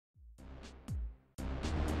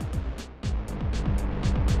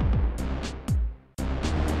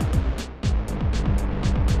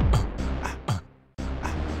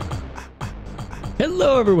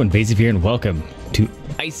Hello everyone, Vaesive here and welcome to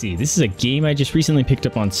ICEY. This is a game I just recently picked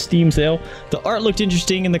up on Steam sale. The art looked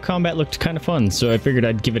interesting and the combat looked kind of fun, so I figured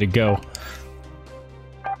I'd give it a go.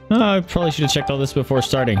 I probably should have checked all this before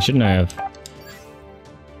starting, shouldn't I have?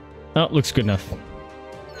 Oh, looks good enough.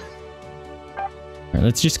 Alright,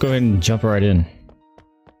 let's just go ahead and jump right in.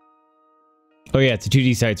 Oh yeah, it's a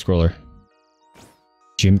 2D side-scroller.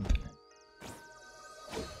 Jump.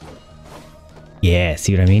 Yeah,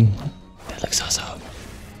 see what I mean? That looks awesome.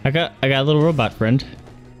 I got a little robot friend.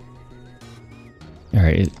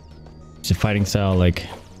 Alright, it's a fighting style, like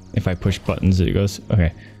if I push buttons it goes.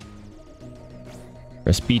 Okay.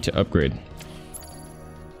 Press B to upgrade.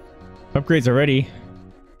 Upgrades are ready.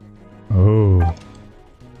 Oh.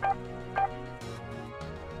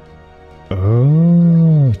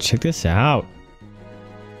 Oh, check this out.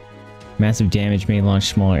 Massive damage may launch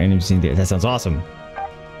smaller enemies in the air. That sounds awesome.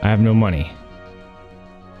 I have no money.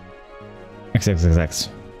 XXXX.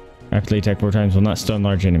 After they attack 4 times, will not stun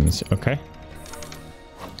large enemies. Okay.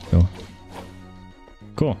 Cool.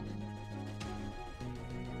 Cool.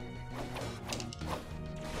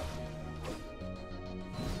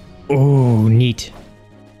 Oh, neat.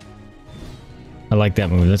 I like that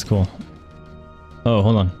move. That's cool. Oh,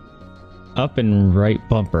 hold on. Up and right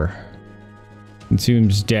bumper.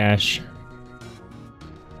 Consumes dash.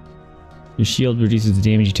 Your shield reduces the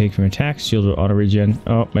damage you take from attacks. Shield will auto regen.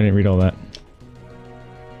 Oh, I didn't read all that.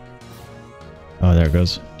 Oh, there it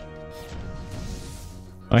goes.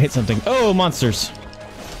 Oh, I hit something. Oh, monsters.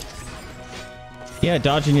 Yeah,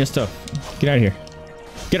 dodging your stuff. Get out of here.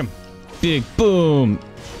 Get him. Big boom.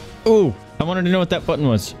 Ooh, I wanted to know what that button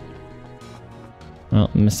was. Well,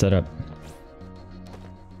 I messed that up.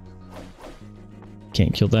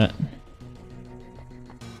 Can't kill that.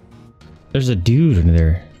 There's a dude in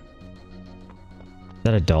there. Is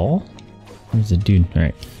that a doll? There's a dude.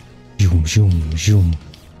 Alright. Zoom, zoom, zoom.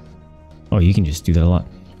 Oh, you can just do that a lot.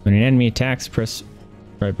 When an enemy attacks, press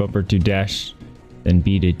right bumper to dash, then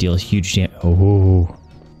B to deal huge damage. Oh.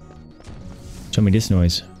 Show me this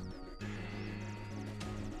noise.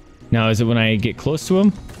 Now, is it when I get close to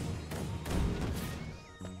him?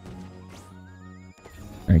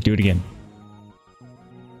 Alright, do it again.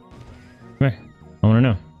 Come here. I want to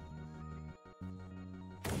know.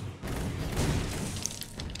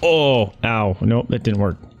 Oh, ow. Nope, that didn't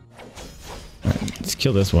work. Alright, let's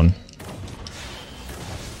kill this one.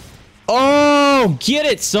 Oh, get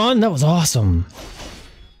it, son! That was awesome.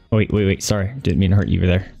 Oh, wait. Sorry. Didn't mean to hurt you over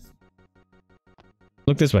there.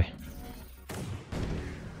 Look this way.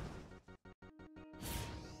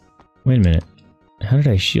 Wait a minute. How did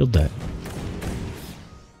I shield that?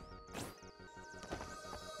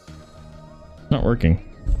 Not working.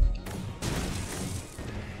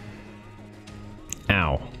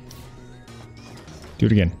 Ow. Do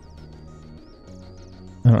it again.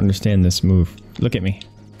 I don't understand this move. Look at me.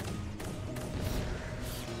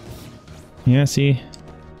 Yeah, see?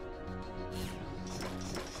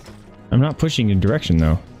 I'm not pushing in direction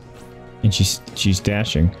though. And she's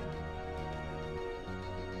dashing.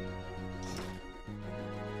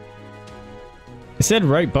 It said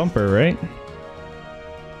right bumper, right?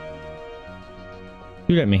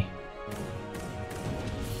 Shoot at me.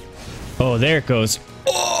 Oh, there it goes.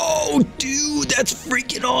 Oh, dude, that's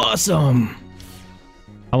freaking awesome.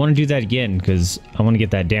 I want to do that again because I want to get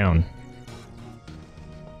that down.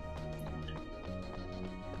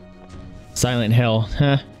 Silent hell,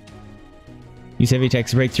 huh? Use heavy attacks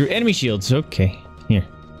to break through enemy shields. Okay, here.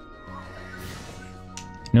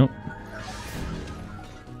 Nope.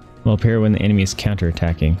 Will appear when the enemy is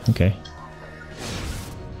counterattacking. Okay.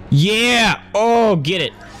 Yeah! Oh, get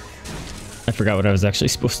it! I forgot what I was actually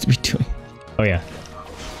supposed to be doing. Oh, yeah.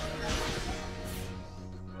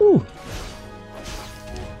 Ooh.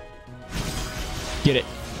 Get it.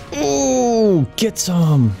 Ooh, get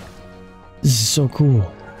some! This is so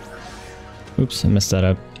cool. Oops, I messed that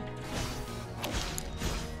up.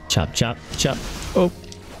 Chop, chop, chop. Oh.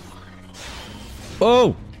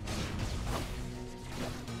 Oh!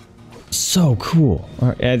 So cool.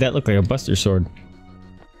 Alright, that looked like a Buster Sword.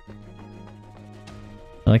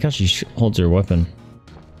 I like how she holds her weapon.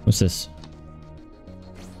 What's this?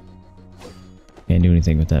 Can't do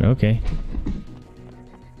anything with that. Okay.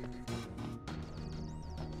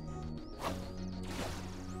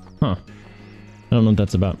 Huh. I don't know what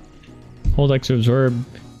that's about. Hold X to absorb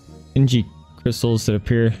energy crystals that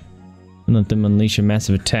appear and let them unleash a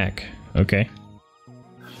massive attack. Okay.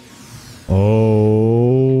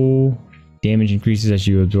 Oh. Damage increases as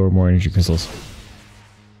you absorb more energy crystals.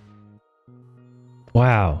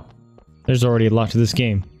 Wow. There's already a lot to this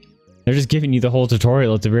game. They're just giving you the whole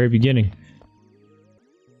tutorial at the very beginning.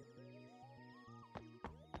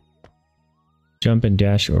 Jump and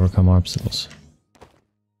dash to overcome obstacles.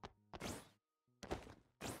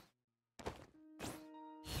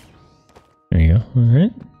 There you go.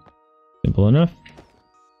 Alright. Simple enough.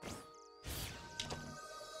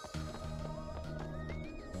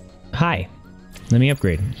 Hi. Let me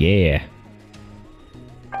upgrade. Yeah.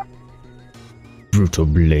 Brutal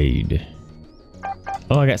Blade.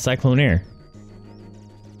 Oh, I got Cyclone Air.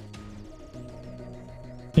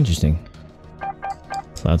 Interesting.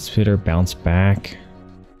 Cloud Spitter, Bounce Back.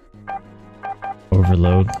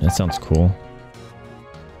 Overload. That sounds cool.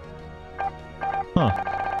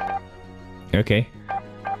 Huh. Okay.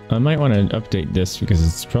 I might want to update this because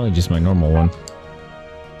it's probably just my normal one.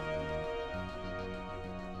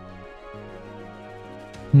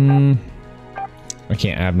 I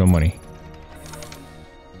can't. I have no money.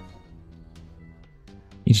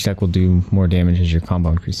 Each attack will do more damage as your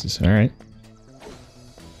combo increases. Alright.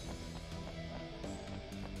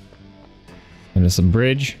 And there's some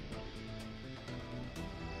bridge.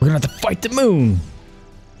 We're gonna have to fight the moon!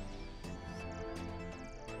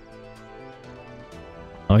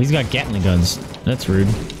 Oh, he's got Gatling guns. That's rude.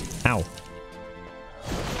 Ow.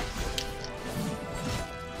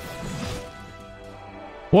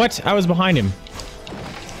 What? I was behind him.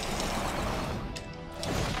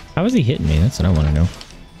 How was he hitting me? That's what I want to know.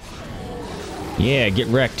 Yeah, get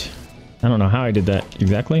wrecked. I don't know how I did that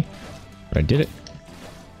exactly, but I did it.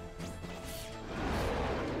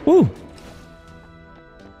 Woo!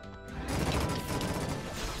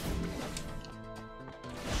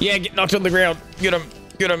 Yeah, get knocked on the ground. Get him.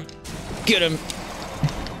 Get him. Get him.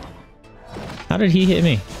 How did he hit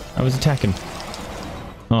me? I was attacking.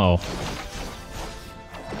 Oh.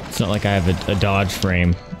 It's not like I have a dodge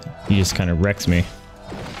frame. He just kind of wrecks me.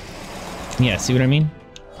 Yeah, see what I mean?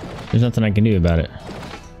 There's nothing I can do about it.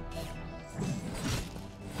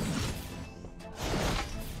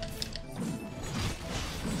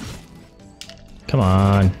 Come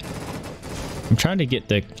on. I'm trying to get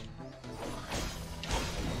the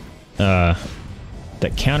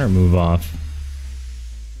that counter move off.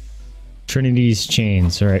 Trinity's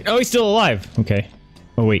chains. All right. Oh, he's still alive. Okay.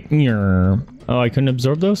 Oh wait. Oh, I couldn't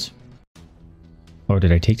absorb those? Oh,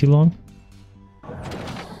 did I take too long?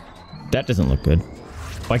 That doesn't look good.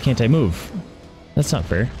 Why can't I move? That's not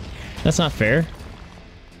fair. That's not fair.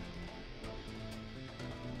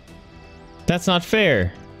 That's not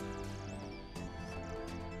fair.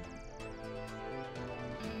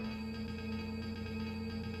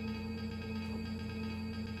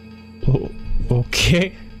 Oh,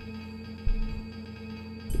 okay.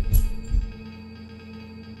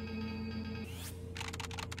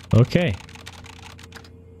 Okay.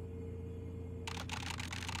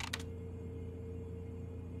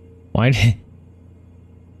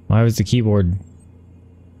 Why was the keyboard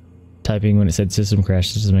typing when it said system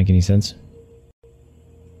crash? This doesn't make any sense.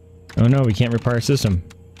 Oh no, we can't repair our system.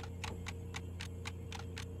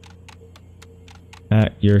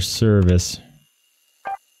 At your service.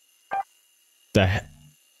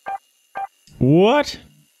 What?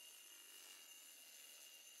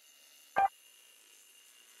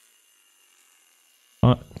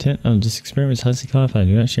 This experiment is highly classified.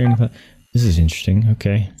 Do not share any. This is interesting.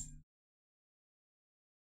 Okay.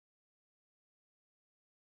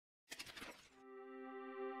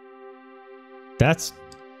 That's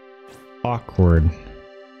awkward.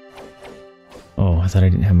 Oh, I thought I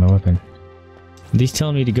didn't have my weapon. Are these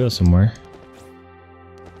telling me to go somewhere?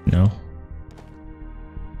 No. Is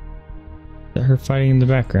that her fighting in the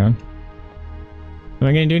background? Am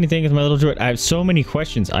I gonna do anything with my little droid? I have so many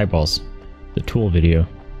questions. Eyeballs. The tool video.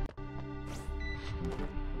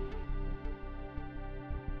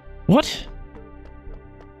 What?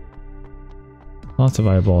 Lots of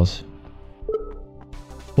eyeballs.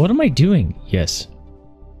 What am I doing? Yes.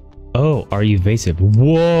 Oh, are you Vaesive?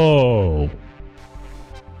 Whoa!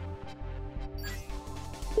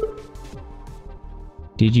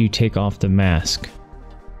 Did you take off the mask?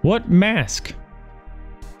 What mask?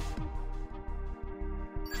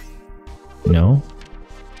 No.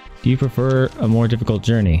 Do you prefer a more difficult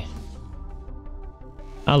journey?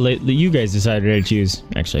 I'll let you guys decide what I choose.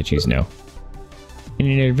 Actually, I choose no. In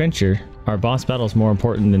an adventure, our boss battle is more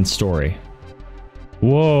important than story.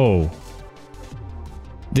 Whoa.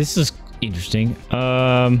 This is interesting.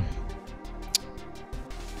 Not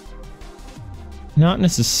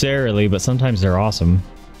necessarily, but sometimes they're awesome.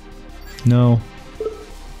 No.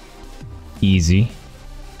 Easy.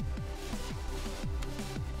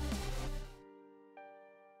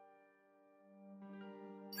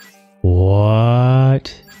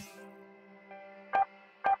 What?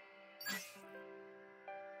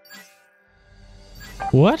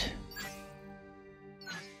 What?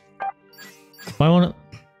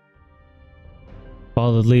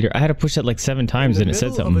 Follow the leader. I had to push that like 7 times and it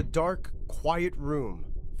said something. In the middle of a dark, quiet room,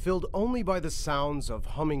 filled only by the sounds of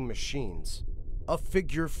humming machines, a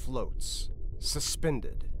figure floats,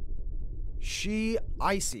 suspended. She,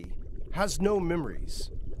 ICEY, has no memories,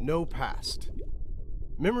 no past.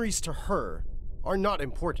 Memories to her are not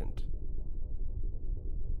important.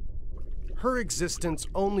 Her existence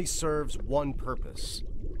only serves one purpose: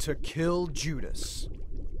 to kill Judas.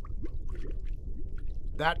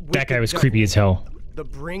 That guy was creepy as hell. The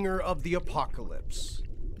bringer of the apocalypse.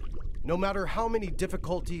 No matter how many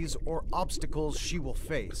difficulties or obstacles she will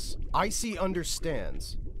face, ICEY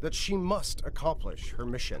understands that she must accomplish her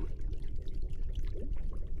mission.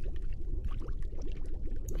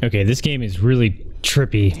 Okay, this game is really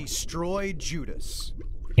trippy. Destroy Judas.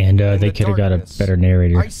 And they could have got a better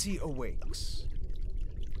narrator. ICEY awakes.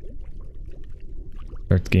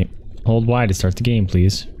 Start the game. Hold Y to start the game,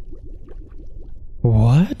 please.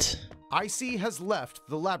 What? ICEY has left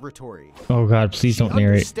the laboratory. Oh god, please don't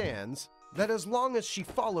narrate. She understands that as long as she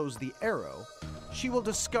follows the arrow, she will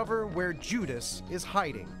discover where Judas is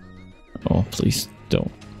hiding. Oh, please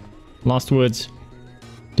don't. Lost Woods.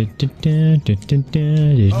 More soldiers sent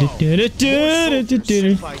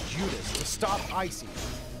by Judas to stop ICEY.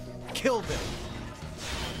 Kill them.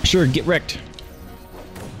 Sure, get wrecked.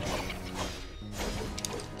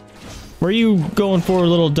 Where are you going for,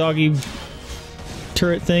 little doggy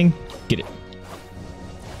turret thing? Get it.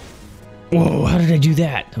 Whoa, how did I do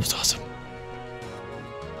that? That was awesome.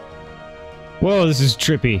 Whoa, this is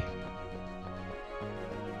trippy.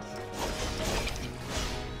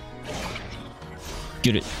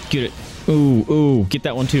 Get it, get it. Ooh, ooh, get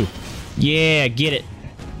that one too. Yeah, get it.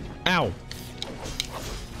 Ow.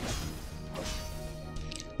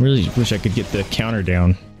 Really wish I could get the counter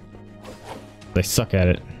down. I suck at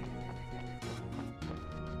it.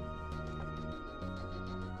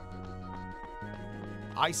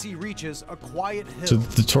 ICEY reaches a quiet hill. So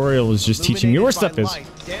the tutorial is just teaching me where stuff is.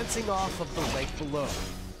 Dancing off of the lake below.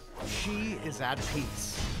 She is at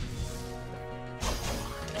peace.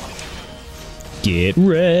 Get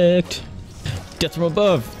wrecked. Death from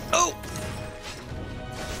above. Oh!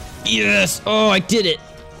 Yes! Oh, I did it!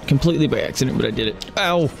 Completely by accident, but I did it.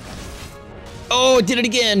 Ow! Oh, I did it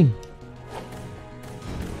again!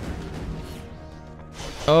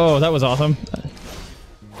 Oh, that was awesome.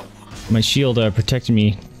 My shield protected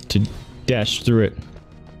me to dash through it.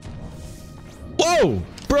 Whoa!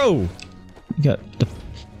 Bro! You got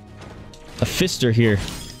a fister here.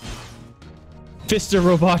 Fister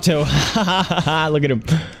Roboto. Look at him.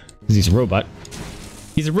 He's a robot.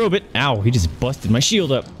 He's a robot. Ow, he just busted my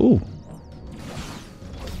shield up. Ooh.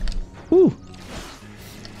 Ooh.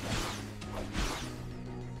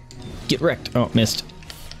 Get wrecked. Oh, missed.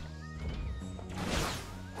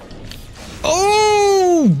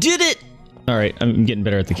 Oh, did it! Alright, I'm getting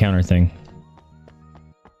better at the counter thing.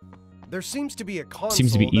 There seems to be a console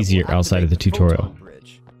seems to be easier outside of the tutorial.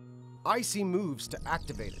 ICEY moves to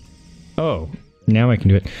activate it. Oh, now I can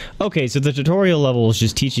do it. Okay, so the tutorial level is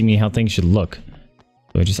just teaching me how things should look.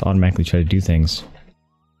 So I just automatically try to do things. Can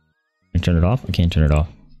I turn it off? I can't turn it off.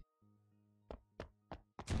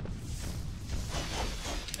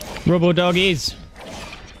 Robo doggies!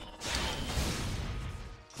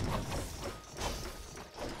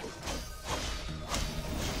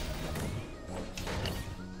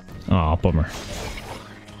 Aw, bummer.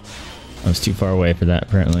 I was too far away for that,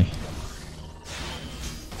 apparently.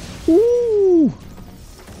 Woo!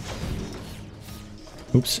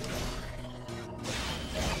 Oops.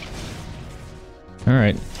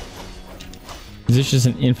 Alright. Is this just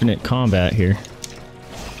an infinite combat here?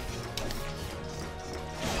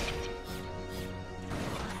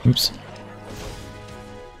 Oops.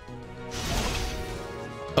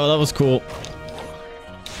 Oh, that was cool.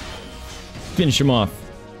 Finish him off.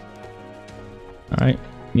 Alright,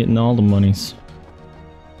 getting all the monies.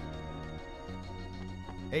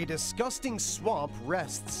 A disgusting swamp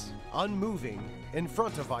rests, unmoving, in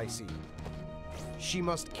front of ICEY. She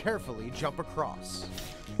must carefully jump across.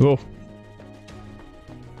 Oh.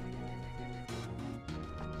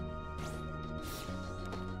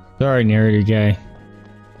 Sorry, narrator guy.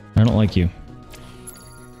 I don't like you.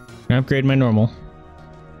 Can I upgrade my normal?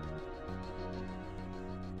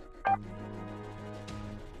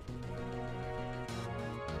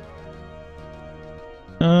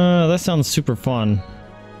 That sounds super fun.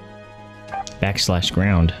 /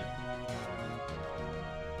 ground.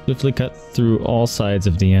 Swiftly cut through all sides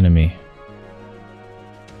of the enemy.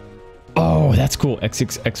 Oh, that's cool.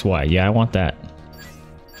 XXXY. Yeah, I want that.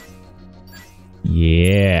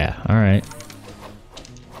 Yeah. All right.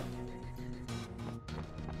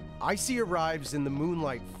 Icy arrives in the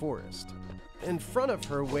Moonlight Forest. In front of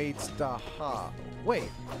her waits Daha. Wait,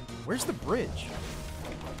 where's the bridge?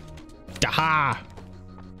 Daha!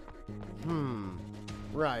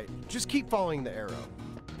 Right, just keep following the arrow.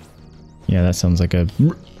 Yeah, that sounds like a...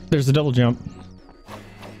 There's a double jump.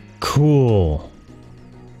 Cool.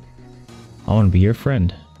 I want to be your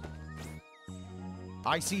friend.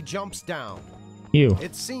 Icy jumps down. You.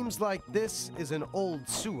 It seems like this is an old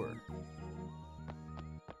sewer.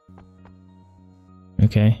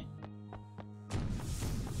 Okay.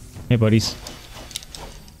 Hey, buddies.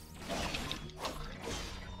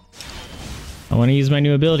 I want to use my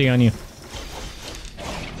new ability on you.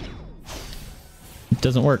 It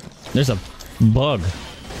doesn't work. There's a bug.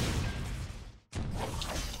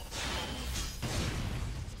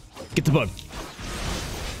 Get the bug.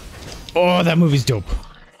 Oh, that movie's dope.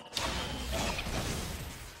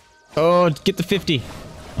 Oh, get the 50.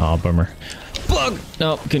 Oh, bummer. Bug!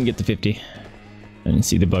 No, couldn't get the 50. I didn't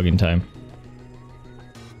see the bug in time.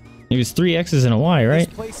 It was 3 X's and a Y, right?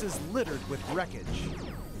 This place is littered with wreckage.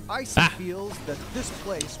 Icy feels that this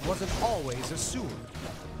place wasn't always a sewer.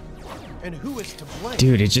 And who is to blame?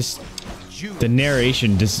 Dude, it just... Judas. The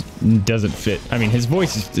narration just doesn't fit. I mean, his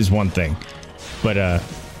voice is one thing. But,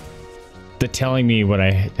 the telling me what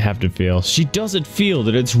I have to feel. She doesn't feel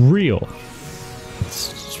that it's real.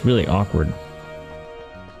 It's really awkward.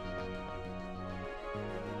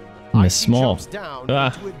 In a small... Jumps down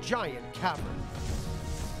into a giant cavern.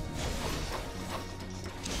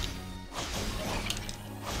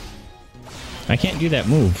 I can't do that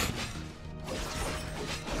move.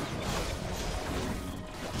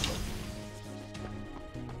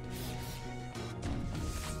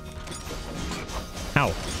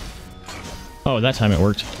 Ow. Oh, that time it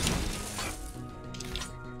worked.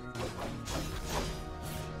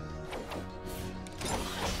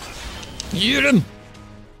 Get him!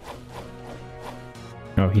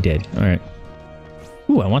 Oh, he did. Alright.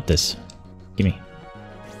 Ooh, I want this. Gimme.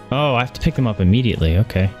 Oh, I have to pick them up immediately.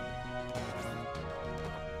 Okay.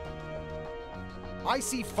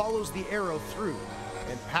 Icy follows the arrow through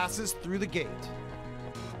and passes through the gate.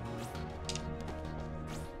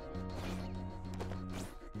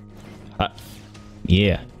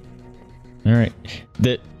 Yeah. Alright.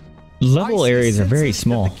 The level Icy areas are very senses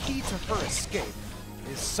small. that the key to her escape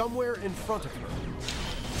is somewhere in front of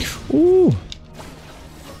her. Ooh.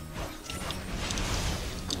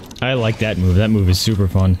 I like that move. That move is super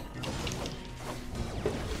fun.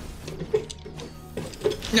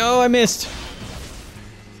 No, I missed.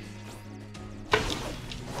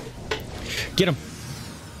 Get him.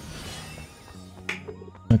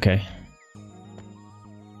 Okay.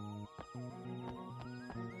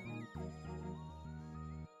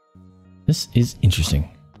 This is interesting.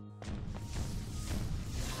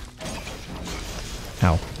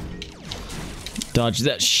 Ow. Dodge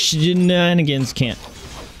that shenanigans. Can't.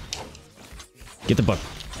 Get the bug.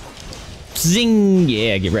 Zing!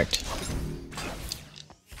 Yeah, get wrecked.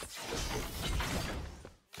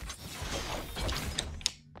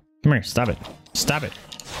 Come here, stop it. Stop it.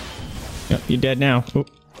 Yep, you're dead now. Oop.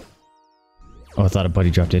 Oh, I thought a buddy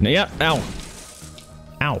dropped in. Yeah, ow.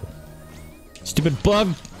 Ow. Stupid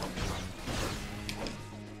bug.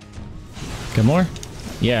 Got more?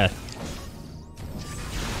 Yeah.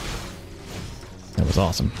 That was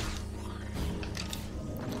awesome.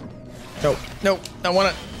 No, no, I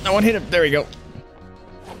want to hit him. There we go.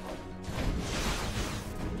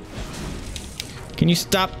 Can you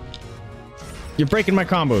stop? You're breaking my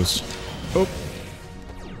combos. Oh.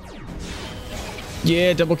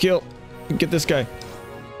 Yeah, double kill. Get this guy.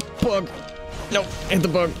 Bug. No, hit the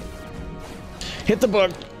bug. Hit the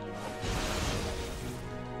bug.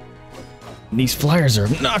 These flyers are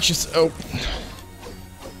obnoxious. Oh.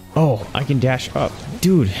 Oh, I can dash up.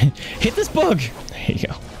 Dude, hit this bug. There you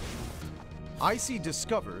go. Icy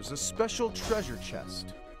discovers a special treasure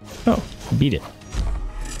chest. Oh, beat it.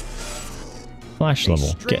 Flash level. A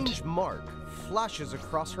strange Get. mark flashes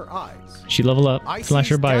across her eyes. She level up. Icy's Flash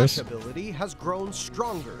her bios. dash ability has grown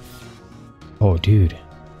stronger. Oh, dude.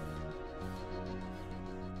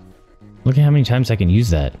 Look at how many times I can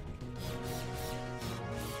use that.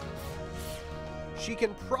 She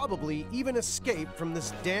can probably even escape from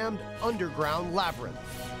this damned underground labyrinth.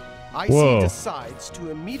 Icy Whoa. decides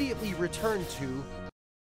to immediately return to...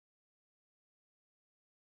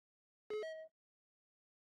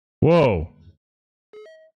 Whoa.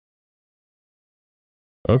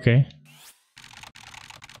 Okay.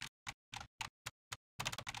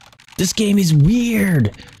 This game is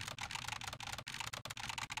weird.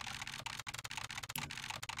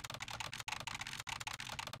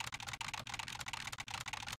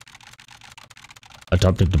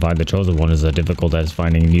 Attempting to find the chosen one is as difficult as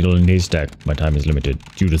finding a needle in a haystack. My time is limited.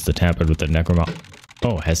 Judas has tampered with the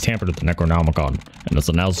has tampered with the Necronomicon, and as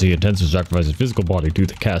announced he intends to sacrifice his physical body to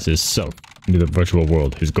cast his self into the virtual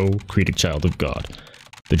world. His goal, create a child of God.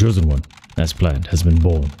 The chosen one, as planned, has been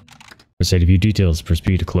born. For sake of few details,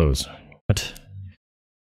 proceed to close. What?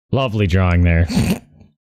 Lovely drawing there.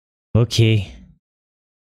 Okay.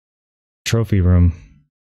 Trophy room.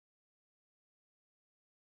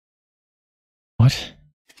 What?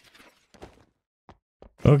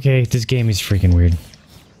 Okay, this game is freaking weird.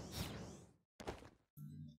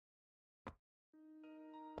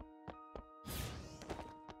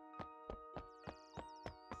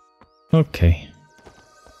 Okay.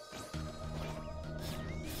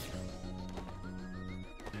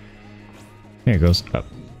 There it goes, up.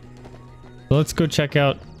 So let's go check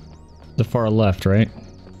out the far left, right?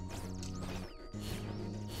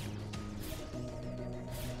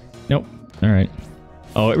 Nope. Alright.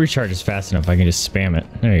 Oh, it recharges fast enough. I can just spam it.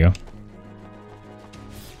 There you go.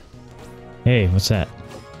 Hey, what's that?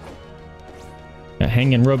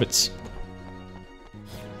 Hanging robots.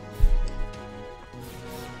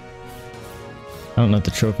 I don't know what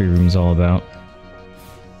the trophy room's all about.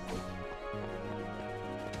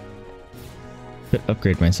 Could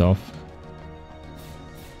upgrade myself.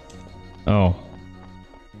 Oh.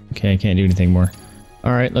 Okay, I can't do anything more.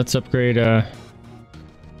 Alright, let's upgrade, oh,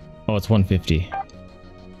 it's 150.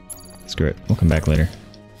 Screw it. We'll come back later.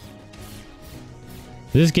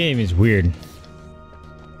 This game is weird.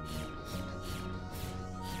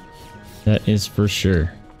 That is for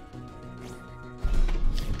sure.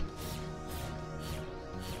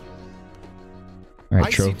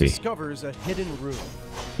 Alright, trophy. Discovers a hidden room.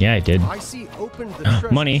 Yeah, I did. ICEY opened the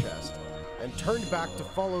treasure Money. chest and turned back to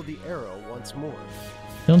follow the arrow once more.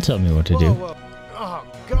 Don't tell me what to do. Whoa. Oh,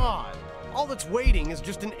 God. All that's waiting is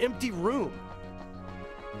just an empty room.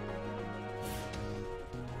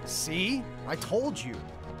 See? I told you.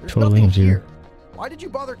 There's Totally nothing empty. here. Why did you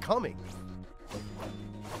bother coming?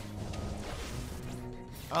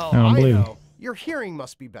 Oh, I don't believe know. Your hearing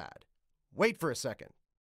must be bad. Wait for a second.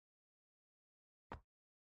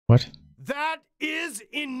 What? That is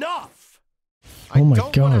enough! Oh my I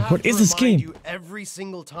don't God, wanna have what to is this remind game? you every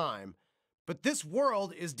single time, but this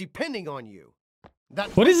world is depending on you. That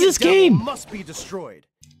What is wicked this devil game? must be destroyed.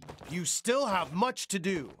 You still have much to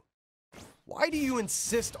do. Why do you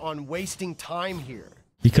insist on wasting time here?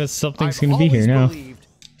 Because something's I've gonna be here always now. believed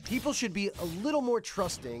people should be a little more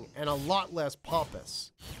trusting and a lot less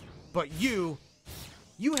pompous. But you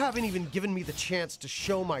haven't even given me the chance to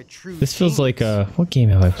show my true This feels like, genius. what game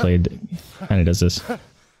have I played that kinda does this?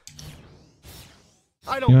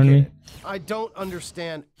 I don't You know what I get mean? it. I don't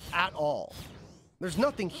understand at all. There's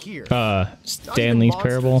nothing here. Not even Stanley's monsters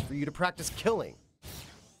Parable. for you to practice killing.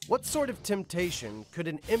 What sort of temptation could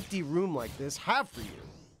an empty room like this have for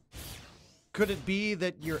you? Could it be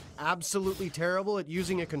that you're absolutely terrible at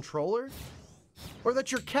using a controller? Or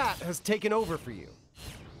that your cat has taken over for you?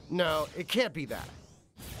 No, it can't be that.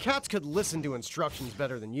 Cats could listen to instructions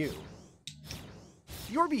better than you.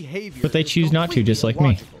 Your behavior But they is choose not to, just like me.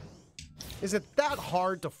 illogical. Is it that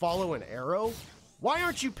hard to follow an arrow? Why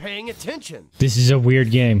aren't you paying attention? This is a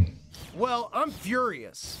weird game. Well, I'm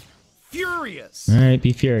furious. Furious! Alright,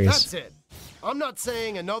 be furious. That's it. I'm not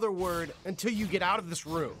saying another word until you get out of this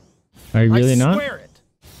room. Are you really I not? swear it.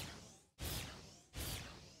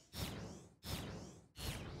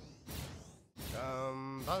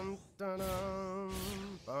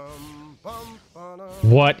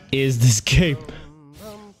 What is this game?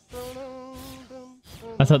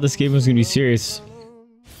 I thought this game was gonna be serious.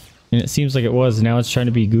 And it seems like it was. Now it's trying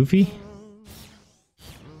to be goofy.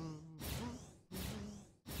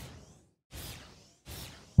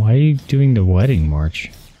 Why are you doing the wedding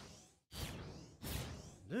march?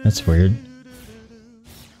 That's weird.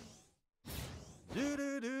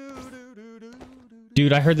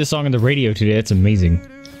 Dude, I heard this song on the radio today. It's amazing.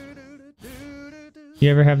 You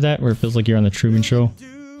ever have that where it feels like you're on the Truman Show?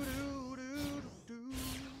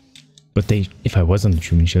 But if I was on the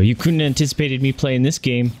Truman Show, you couldn't have anticipated me playing this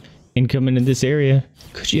game and coming in this area,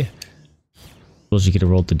 could you? Suppose you could have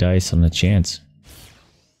rolled the dice on a chance.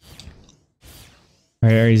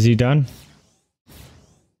 Alright, is he done?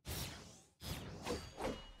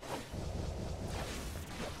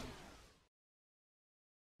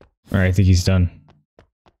 Alright, I think he's done.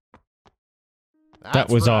 That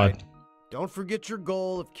was right. odd. Don't forget your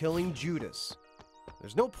goal of killing Judas.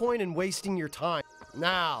 There's no point in wasting your time.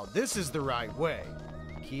 Now, this is the right way.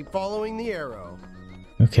 Keep following the arrow.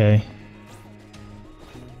 Okay.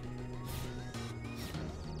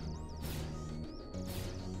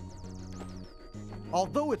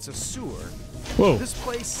 Although it's a sewer, Whoa. This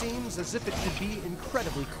place seems as if it could be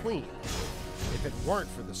incredibly clean, if it weren't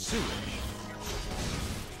for the sewage.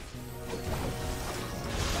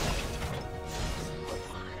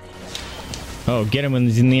 Oh, get him when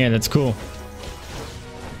he's in the air. That's cool.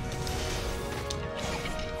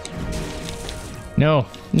 No.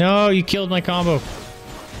 No, you killed my combo.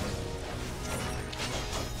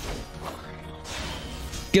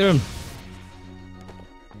 Get him.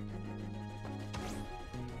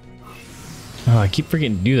 Oh, I keep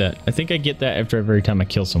forgetting to do that. I think I get that after every time I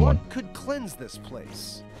kill someone. What could cleanse this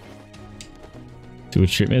place?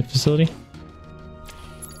 Sewage treatment facility?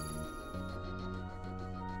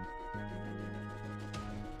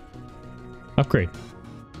 Upgrade.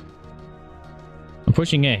 I'm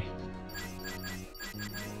pushing A.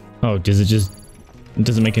 Oh, does it just... It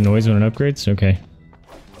doesn't make a noise when it upgrades? Okay.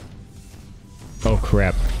 Oh,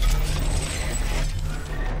 crap.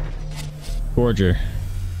 Forger.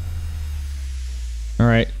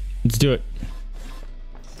 Alright, let's do it.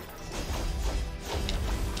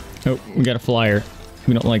 Oh, we got a flyer.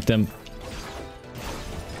 We don't like them.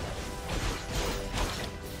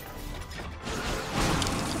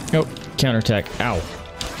 Oh, counterattack. Ow.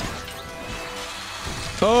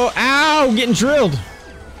 Oh, ow! Getting drilled!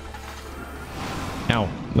 Ow.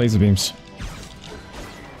 Laser beams.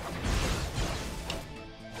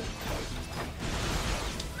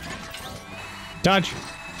 Dodge.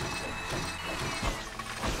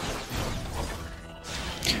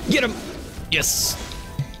 Get him! Yes!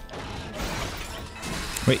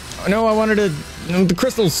 Wait. Oh, no, I wanted to... the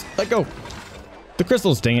crystals! Let go! The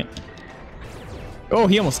crystals, dang it. Oh,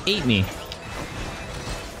 he almost ate me.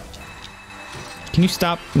 Can you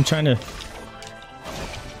stop? I'm trying to...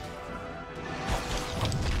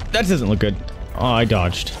 That doesn't look good. Oh, I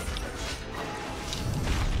dodged.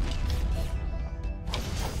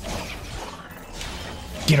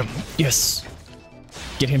 Get him. Yes.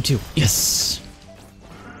 Get him too. Yes.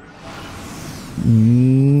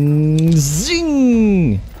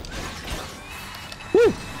 Zing.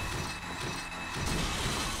 Woo.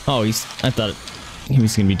 Oh, he's... I thought he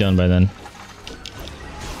was going to be done by then.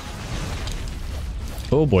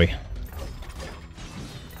 Oh boy.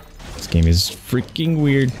 This game is freaking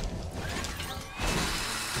weird.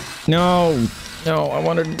 No. No, I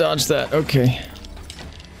wanted to dodge that. Okay.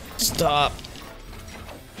 Stop.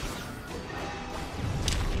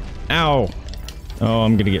 Ow. Oh,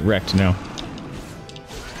 I'm gonna get wrecked now.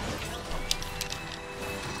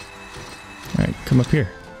 Alright, come up here.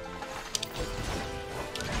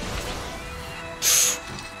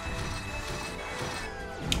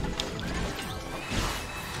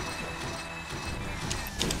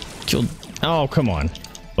 Killed. Oh, come on.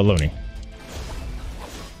 Baloney.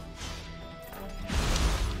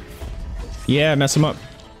 Yeah, mess him up.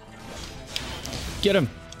 Get him.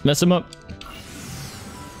 Mess him up.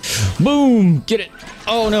 Boom! Get it!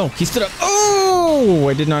 Oh no, he stood up. Oh!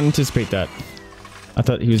 I did not anticipate that. I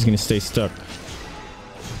thought he was gonna stay stuck.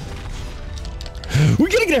 We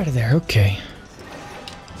gotta get out of there. Okay.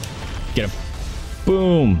 Get him.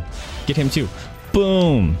 Boom! Get him too.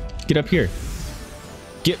 Boom! Get up here.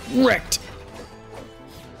 Get wrecked!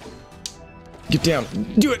 Get down.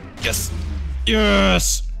 Do it! Yes!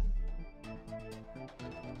 Yes!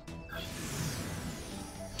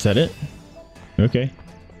 Is that it? Okay.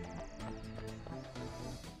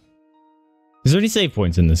 Is there any save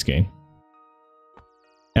points in this game?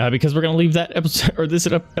 Because we're gonna leave that episode or this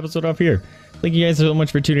episode off here. Thank you guys so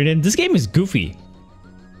much for tuning in. This game is goofy.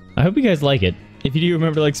 I hope you guys like it. If you do,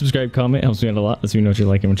 remember to like, subscribe, comment. It helps me out a lot. Lets me know what you're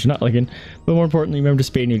liking and what you're not liking. But more importantly, remember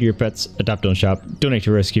to spay and neuter your pets, adopt, don't shop, donate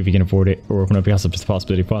to rescue if you can afford it, or open up your house up to the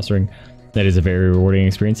possibility of fostering. That is a very rewarding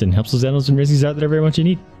experience and helps those animals and rescues out there very much you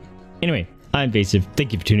need. Anyway, I'm Vaesive.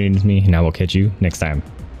 Thank you for tuning in with me, and I will catch you next time.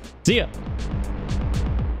 See ya!